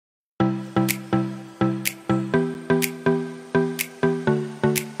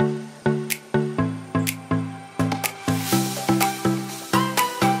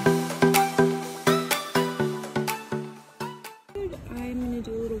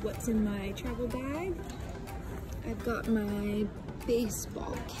what's in my travel bag. I've got my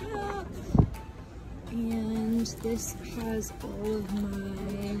baseball cap, and this has all of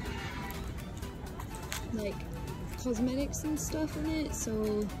my like cosmetics and stuff in it.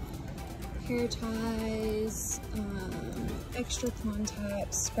 So hair ties, extra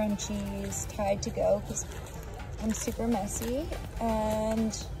contacts, scrunchies, Tide to go because I'm super messy,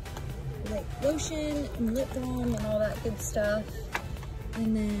 and like lotion and lip balm and all that good stuff.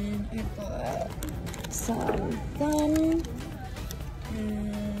 And then I've got some gum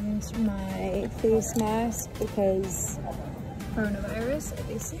and my face mask because coronavirus,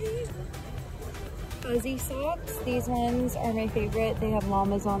 obviously. Fuzzy socks, these ones are my favorite. They have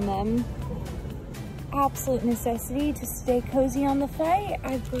llamas on them. Absolute necessity to stay cozy on the flight.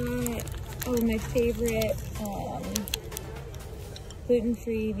 I've got my favorite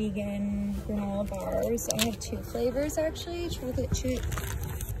gluten-free vegan granola bars. I have 2 flavors actually, chocolate chip,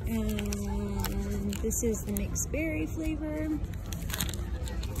 and this is the mixed berry flavor.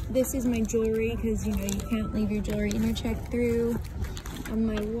 This is my jewelry because you know you can't leave your jewelry in your check through. On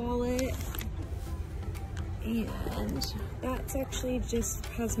my wallet, and that's actually just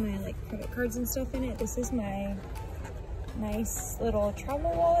has my like credit cards and stuff in it. This is my nice little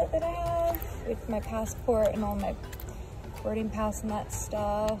travel wallet that I have with my passport and all my boarding pass and that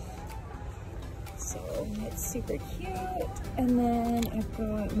stuff. So it's super cute. And then I've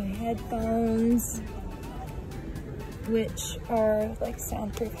got my headphones, which are like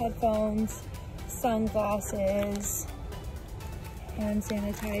soundproof headphones, sunglasses, hand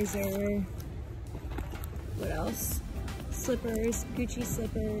sanitizer. What else? Slippers, Gucci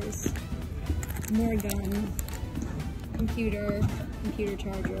slippers, more gum, computer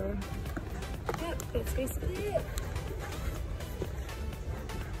charger. Yep, that's basically it.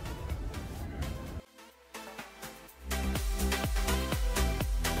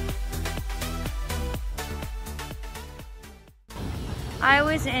 I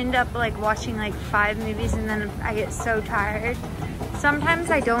always end up like watching like 5 movies and then I get so tired. Sometimes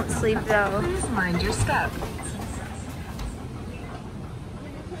I don't sleep though. Please mind your step.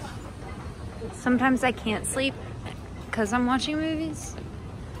 Sometimes I can't sleep because I'm watching movies.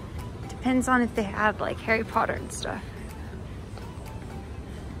 Depends on if they have like Harry Potter and stuff.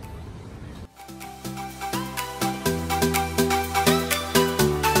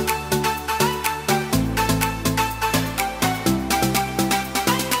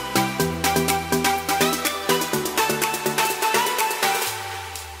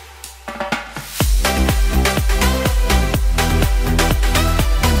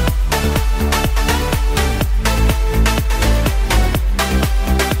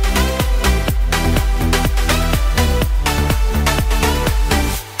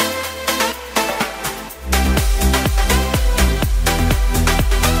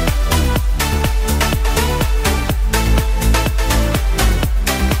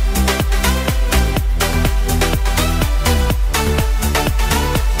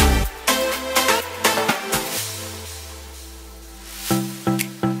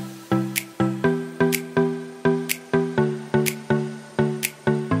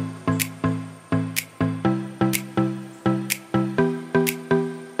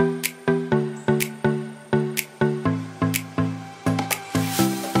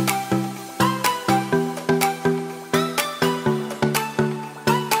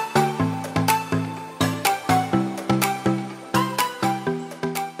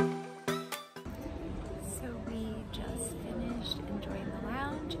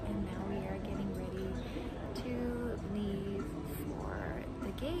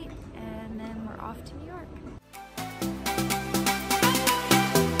 Off to New York.